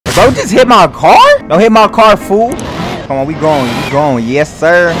Bro, just hit my car? Don't hit my car, fool. Come on, we going. Yes,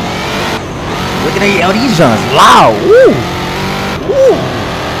 sir. Look at these. Oh, these junks loud. Ooh.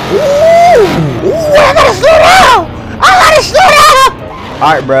 I gotta slow down.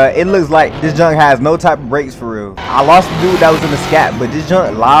 Alright, bro. It looks like this junk has no type of brakes for real. I lost the dude that was in the scat, but this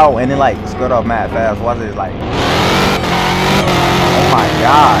junk loud and then like skirt off mad fast. Watch it, like. Oh my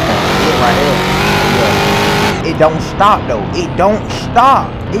god. Right here. Yeah. It don't stop though. It don't stop.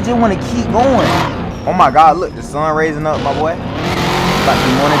 It just wanna keep going. Oh my god, look, the sun raising up, my boy. It's about to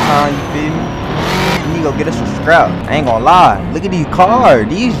be morning time, you feel me? We need to go get us some scrap. I ain't gonna lie. Look at these cars.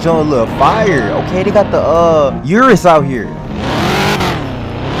 These joints look fire. Okay, they got the Urus out here.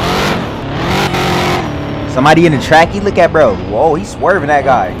 Somebody in the trackie, look at bro. Whoa, he's swerving that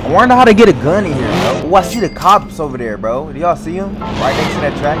guy. I wonder how to get a gun in here, bro. Oh, I see the cops over there, bro. Do y'all see him? Right next to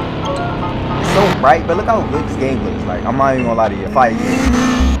that track. It's so bright, but look how good this game looks like. I'm not even gonna lie to you. Fight.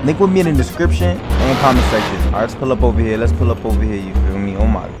 Link with me in the description and comment section. Alright, let's pull up over here. You feel me? Oh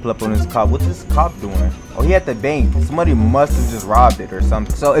my, pull up on this cop. What's this cop doing? Oh, he at the bank. Somebody must have just robbed it or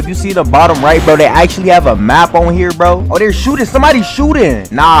something. So if you see the bottom right, bro, they actually have a map on here, bro. Oh, they're shooting. Somebody's shooting.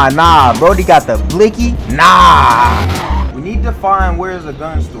 Nah, bro. They got the blicky. Nah. We need to find where's a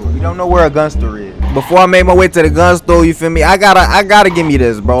gun store. We don't know where a gun store is. Before I make my way to the gun store, you feel me? I gotta give me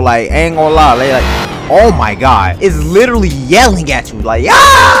this, bro. Like, I ain't gonna lie. Like, oh my god, it's literally yelling at you like,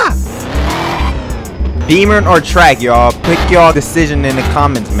 ah! Beamer or track, y'all. Pick y'all decision in the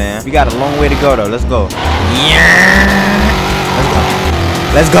comments, man. We got a long way to go though. Let's go. Yeah.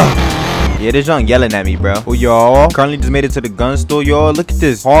 Let's go. Yeah, this junk yelling at me, bro. Oh, y'all. Currently just made it to the gun store, y'all. Look at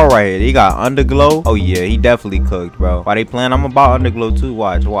this car right here. They got underglow. Oh, yeah. He definitely cooked, bro. Why they playing? I'm about underglow, too.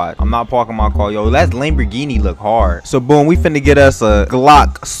 Watch. I'm not parking my car. Yo, that Lamborghini look hard. So, boom. We finna get us a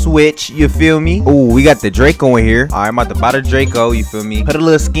Glock switch. You feel me? Oh, we got the Draco in here. All right, I'm about to buy the Draco. You feel me? Put a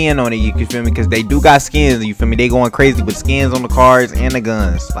little skin on it. You can feel me? Because they do got skins. You feel me? They going crazy with skins on the cars and the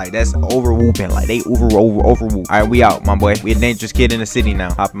guns. Like, that's over whooping. Like, they over whoop. All right, we out, my boy. We a dangerous kid in the city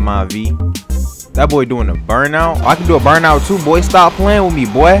now. Hop in my V. That boy doing a burnout. Oh, I can do a burnout too, boy. Stop playing with me,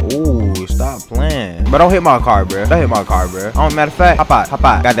 boy. Ooh, stop playing. But don't hit my car, bro. Don't hit my car, bro. Oh, matter of fact, hop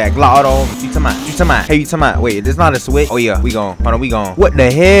out. Got that Glock auto. You talking about? Hey, you talking about? Wait, this not a switch. Oh yeah, we gone. Hold on, we gone. What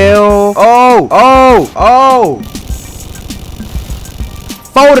the hell? Oh.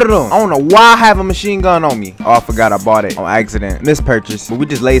 Folded them. I don't know why I have a machine gun on me. Oh, I forgot I bought it on accident. Mispurchase. But we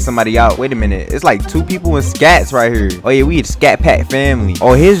just laid somebody out. Wait a minute. It's like 2 people in scats right here. Oh yeah, we a scat pack family.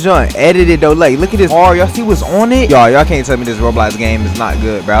 Oh, his joint edited though. Like, look at this car. Y'all see what's on it? Y'all can't tell me this Roblox game is not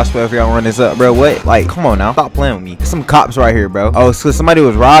good, bro. I swear if y'all run this up, bro. What? Like, come on now. Stop playing with me. There's some cops right here, bro. Oh, so somebody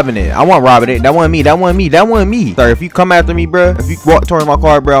was robbing it. I wasn't robbing it. That wasn't me. Sorry, if you come after me, bro. If you walk towards my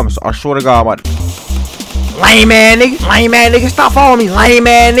car, bro, I swear to God, I'm about to... Lame man, nigga. Stop following me, lame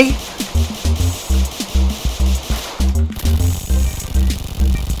man, nigga.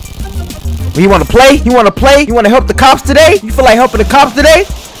 You wanna play? You wanna help the cops today? You feel like helping the cops today?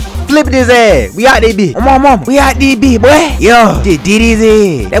 Flipping his ass. We out there, bitch. Oh, my mama. We out there, bitch, boy. Yo, just did his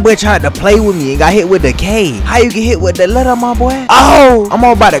ass. That boy tried to play with me and got hit with the K. How you get hit with the letter, my boy? Oh, I'm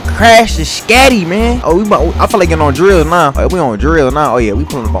all about to crash the scatty, man. Oh, I feel like getting on drills now. Oh, we on drills now. Oh, yeah, we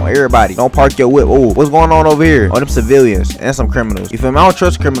pulling up on everybody. Don't park your whip. Oh, what's going on over here? Oh, them civilians and some criminals. You feel me? I don't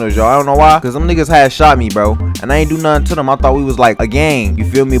trust criminals, y'all. I don't know why. Because them niggas had shot me, bro. And I ain't do nothing to them. I thought we was like a gang. You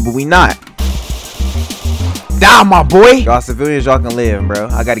feel me? But we not. Down, my boy. Y'all civilians, y'all can live, bro.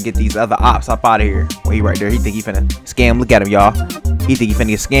 I gotta get these other ops up out of here. Well, he right there. He think he finna scam. Look at him, y'all. He think he finna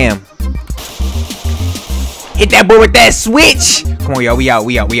get scammed. Hit that boy with that switch. Come on, y'all. We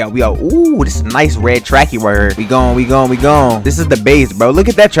out. Ooh, this is a nice red trackie right here. We gone. This is the base, bro. Look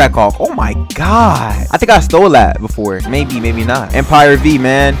at that track off. Oh my god. I think I stole that before. Maybe not. Empire V,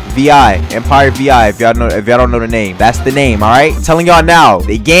 man. VI. Empire VI. If y'all don't know the name, that's the name. All right. I'm telling y'all now.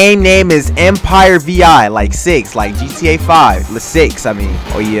 The game name is Empire VI, like 6, like GTA 5. 6. I mean.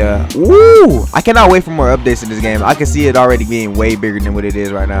 Oh yeah. Ooh. I cannot wait for more updates in this game. I can see it already being way bigger than what it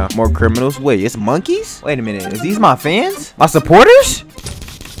is right now. More criminals. Wait, it's monkeys? Wait a minute. Is these my fans? My supporters?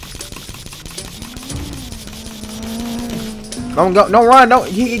 Don't run. Don't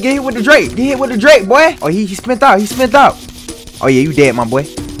get hit with the Drake. Get hit with the Drake, boy. Oh, he spent out. Oh yeah, you dead, my boy.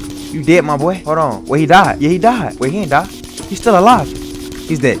 Hold on. Wait, he died. Yeah, he died. Wait, he ain't died. He's still alive.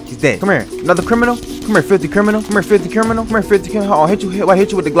 He's dead. Come here. Another criminal. Come here, filthy criminal. Hold on, hit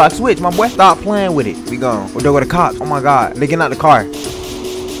you with the Glock switch, my boy. Stop playing with it. We gone. We're done with the cops. Oh my god. They getting out the car.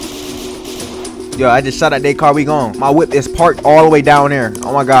 Yo, I just shot at their car. We gone. My whip is parked all the way down there.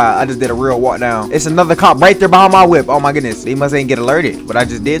 Oh my god, I just did a real walk down. It's another cop right there behind my whip. Oh my goodness, they must ain't get alerted. But I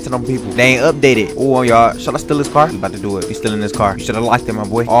just did to them people. They ain't updated. Oh y'all, should I steal this car? We about to do it. We still in this car. You should have locked it, my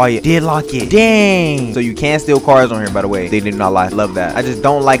boy. Oh yeah, did lock it. Dang. So you can steal cars on here, by the way. They did not lie. Love that. I just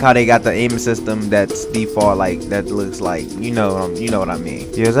don't like how they got the aim system that's default, like that looks like, you know what I mean.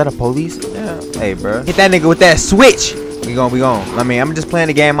 Yeah, is that a police? Yeah. Hey, bro, hit that nigga with that switch. We gone. I mean, I'm just playing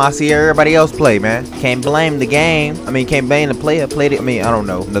the game I see everybody else play, man. Can't blame the game. I mean, can't blame the player. Played it. I mean, I don't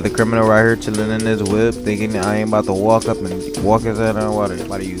know. Another criminal right here chilling in his whip, thinking I ain't about to walk up and walk his head on water.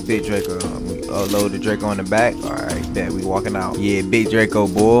 About to use Big Draco. Load the Draco on the back. Alright, bet we walking out. Yeah, Big Draco,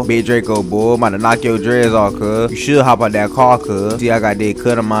 boy. Big Draco, boy. I'm about to knock your dreads off, cuz. You should hop out that car, cuz. See, I got that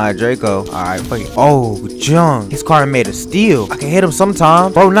cut on my Draco. Alright, fuck it. Oh, junk. His car made of steel. I can hit him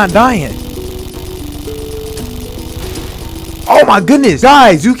sometime. Bro, not dying. Oh my goodness,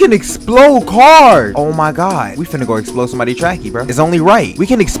 guys, you can explode cars. Oh my god, we finna go explode somebody tracky, bro. It's only right. We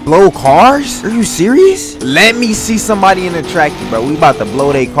can explode cars? Are you serious? Let me see somebody in the tracky, bro. We about to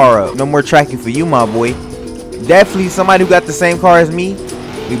blow their car up. No more tracky for you, my boy. Definitely somebody who got the same car as me.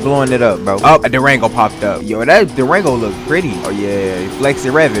 We blowing it up, bro. Oh, a Durango popped up. Yo, that Durango look pretty. Oh yeah, flex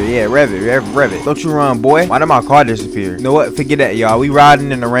it, rev it. Yeah, rev it. Don't you run, boy. Why did my car disappear? You know what? Forget that, y'all. We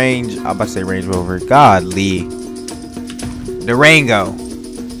riding in the range. I'm about to say Range Rover. Godly. Durango.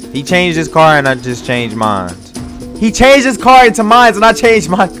 He changed his car and I just changed mine. He changed his car into mine and I changed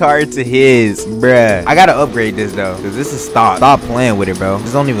my car into his. Bruh. I gotta upgrade this though, because this is stock. Stop playing with it, bro.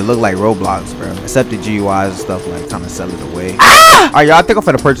 This don't even look like Roblox, bro. Except the GUIs and stuff, like kind of sell it away. Ah! Alright, y'all, I think I'm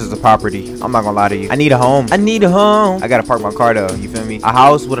finna purchase a property. I'm not gonna lie to you. I need a home. I gotta park my car though, you feel me? A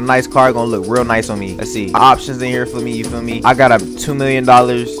house with a nice car gonna look real nice on me. Let's see. Options in here for me, you feel me? I got a $2 million.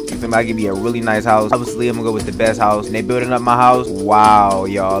 You feel me? I give me a really nice house. Obviously, I'm gonna go with the best house. And they building up my house. Wow,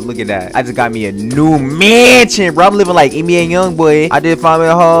 y'all, look at that. I just got me a new mansion, bro. I'm living like NBA Youngboy. I did find me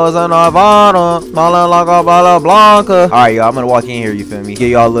a house on Havana. Smaller like a Bala Blanca. Alright, y'all, I'm gonna walk in here, you feel me?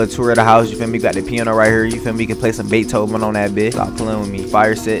 Give y'all a little tour of the house, you feel me? Got the piano right here, you feel me? You can play some Beethoven on that bitch. Stop playing with me.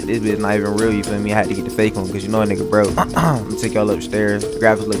 Fire set. This bitch not even real, you feel me? I had to get the fake one because you know a nigga broke. I'm gonna take y'all upstairs. The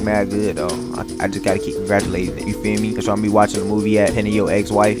graphics look mad good, though. I just gotta keep congratulating it, you feel me? Cause y'all be watching the movie at Penny Your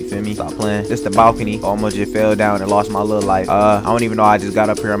Ex-Wife, you feel me? Stop playing. This the balcony. Almost just fell down and lost my little life. I don't even know I just got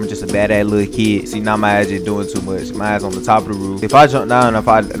up here. I'm just a badass little kid. See, now my ass just doing too much. My ass on the top of the roof. If I jump down,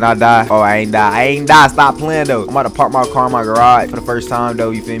 and I die. Oh, I ain't die. Stop playing though. I'm about to park my car in my garage for the first time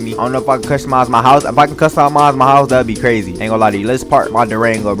though, you feel me? I don't know if I can customize my house. If I can customize my house, that'd be crazy. Ain't gonna lie to you. Let's park my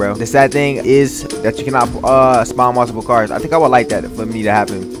Durango, bro. The sad thing is that you cannot spawn multiple cars. I think I would like that for me to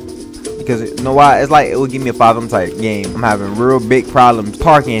happen. Because you know why? It's like it would give me a 5M type game. I'm having real big problems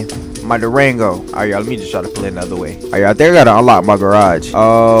parking my Durango. Alright, y'all, let me just try to pull it the other way. Alright, I think I gotta unlock my garage.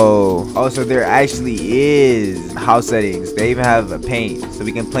 Oh, so there actually is house settings. They even have a paint, so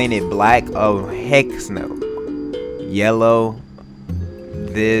we can paint it black. Oh, heck no. Yellow.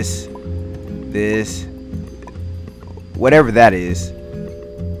 This. Whatever that is.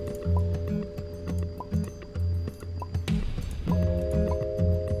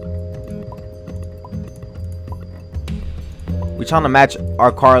 We trying to match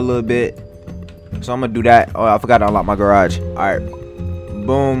our car a little bit, so I'm gonna do that. Oh, I forgot to unlock my garage. All right,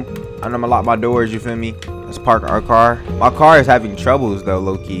 boom. And I'm gonna lock my doors, you feel me? Let's park our car. My car is having troubles though,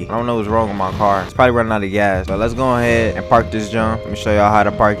 low-key. I don't know what's wrong with my car. It's probably running out of gas. But let's go ahead and park this junk. Let me show y'all how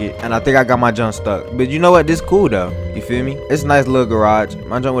to park it. And I think I got my junk stuck. But you know what? This cool though. You feel me? It's a nice little garage.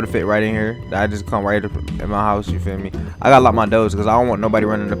 My junk would have fit right in here. I just come right up in my house, you feel me? I gotta lock my doors because I don't want nobody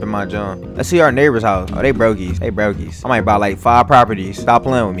running up in my junk. Let's see our neighbor's house. Oh, they brokies. I might buy like 5 properties. Stop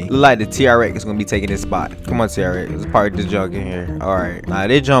playing with me. Look like the TRX is gonna be taking this spot. Come on, TRX. Let's park this junk in here. Alright. Nah,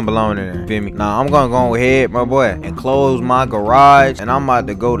 this junk belong in there. Feel me? Nah, I'm gonna go ahead, my boy, and close my garage. And I'm about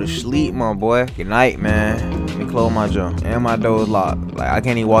to go to sleep, my boy. Good night, man. Let me close my junk. And my door's locked. Like, I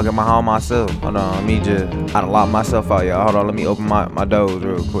can't even walk in my house myself. Hold on, let me just... I done locked myself out, y'all. Hold on, let me open my doors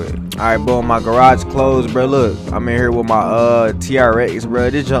real quick. Alright, boom, my garage closed, bro. Look, I'm in here with my TRX, bro.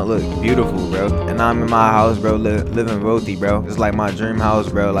 This junk look beautiful, bro. And I'm in my house, bro, living wealthy, bro. It's like my dream house,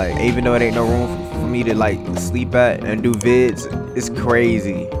 bro. Like, even though it ain't no room for me to like sleep at and do vids, it's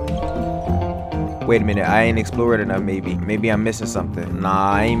crazy. Wait a minute, I ain't explored enough. Maybe I'm missing something.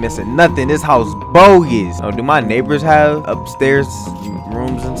 Nah, I ain't missing nothing. This house bogus. Oh, do my neighbors have upstairs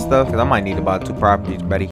rooms and stuff? Because I might need about 2 properties, buddy.